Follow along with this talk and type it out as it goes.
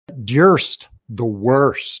Durst the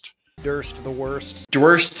worst. Durst the worst.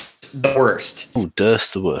 Durst the worst. Oh,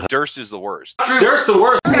 Durst the worst. Durst is the worst. Durst the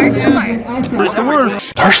worst. Durst the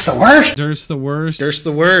worst. Durst the worst. Durst the worst. Durst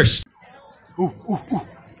the worst. Ooh, ooh, ooh.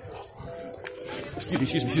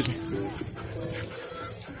 Excuse me.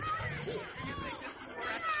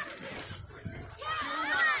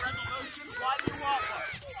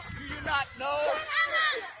 Do you not know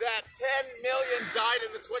that 10 million died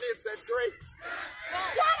in the 20th century?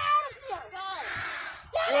 Get out of here!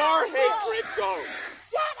 Go! Your hatred goes.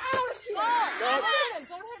 Get out of here! Don't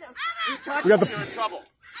hit him! You touch him, you're in trouble.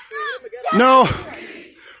 No,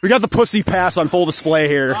 we got the pussy pass on full display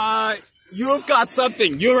here. You've got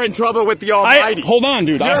something. You're in trouble with the Almighty. Hold on,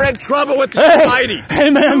 dude. You're in trouble with the Almighty. Hey,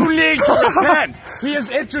 man. You need to repent. He is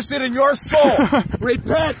interested in your soul.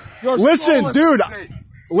 Repent. Your Listen, soul is dude. at stake.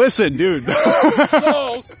 Listen, dude. Your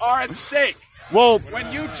souls are at stake. Well,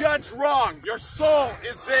 when you judge wrong, your soul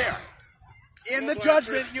is there. In the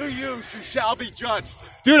judgment you use, you shall be judged.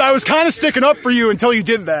 dude, I was kind of sticking up for you until you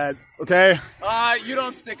did that, okay? You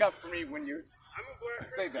don't stick up for me when you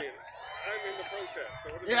say that. I'm in the protest.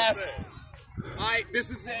 So what Yes.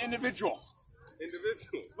 This is an individual.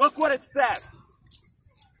 Individual. Look what it says.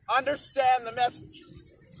 Understand the message.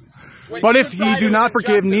 When But you if ye decide do it not is forgive,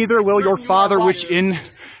 justice, neither will your you are Father which righteous. in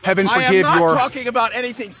heaven I am forgive not your... talking about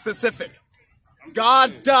anything specific.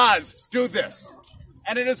 God does do this.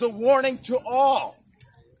 And it is a warning to all.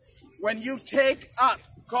 When you take up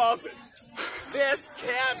causes, this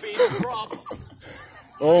can be a problem.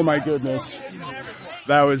 Oh my goodness.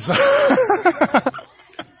 That was...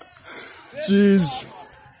 Jeez.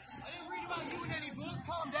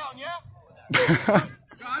 Calm down, yeah?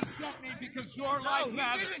 God sent me because your life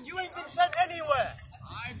matters. You ain't been sent anywhere.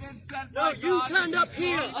 I've been sent No, by you God. turned up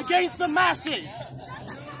here against the masses.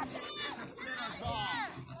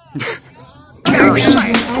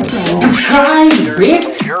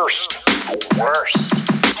 Durst the worst.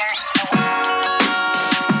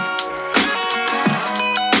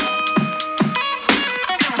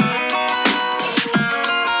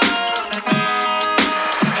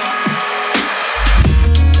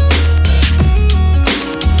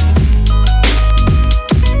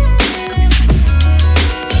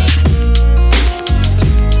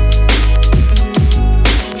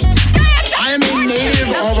 I am a native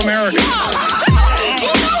of America. Do you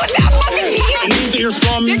know what that fucking means? It means that you're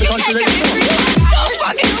from the country that you're from. You are so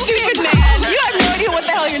fucking stupid, man. You have no idea what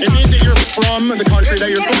the hell you're It talking means that you're from the country that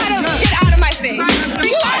you're about. from. Get out of my face.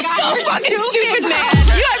 You are so fucking stupid, man.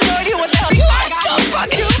 You have no idea what the hell. You are so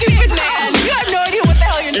fucking stupid, man. You have no idea what the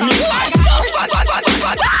hell you're talking about. You are so fucking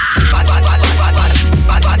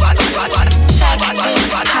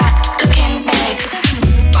Hot looking bags.